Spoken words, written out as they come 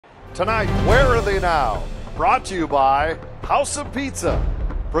Tonight, Where Are They Now? Brought to you by House of Pizza.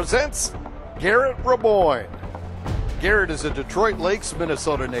 Presents Garrett Raboin. Garrett is a Detroit Lakes,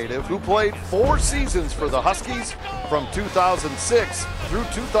 Minnesota native who played 4 seasons for the Huskies from 2006 through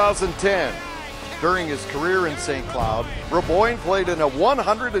 2010. During his career in St. Cloud, Raboin played in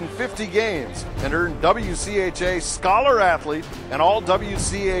 150 games and earned WCHA Scholar Athlete and all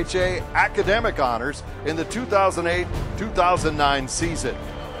WCHA academic honors in the 2008-2009 season.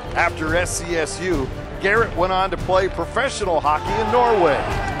 After SCSU, Garrett went on to play professional hockey in Norway.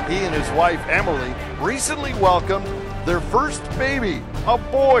 He and his wife Emily recently welcomed their first baby, a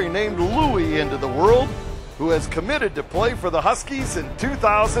boy named Louie, into the world, who has committed to play for the Huskies in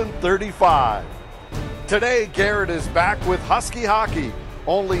 2035. Today, Garrett is back with Husky hockey,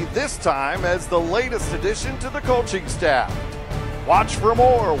 only this time as the latest addition to the coaching staff. Watch for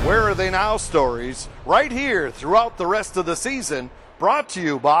more Where Are They Now stories right here throughout the rest of the season, brought to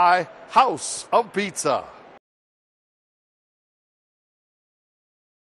you by House of Pizza.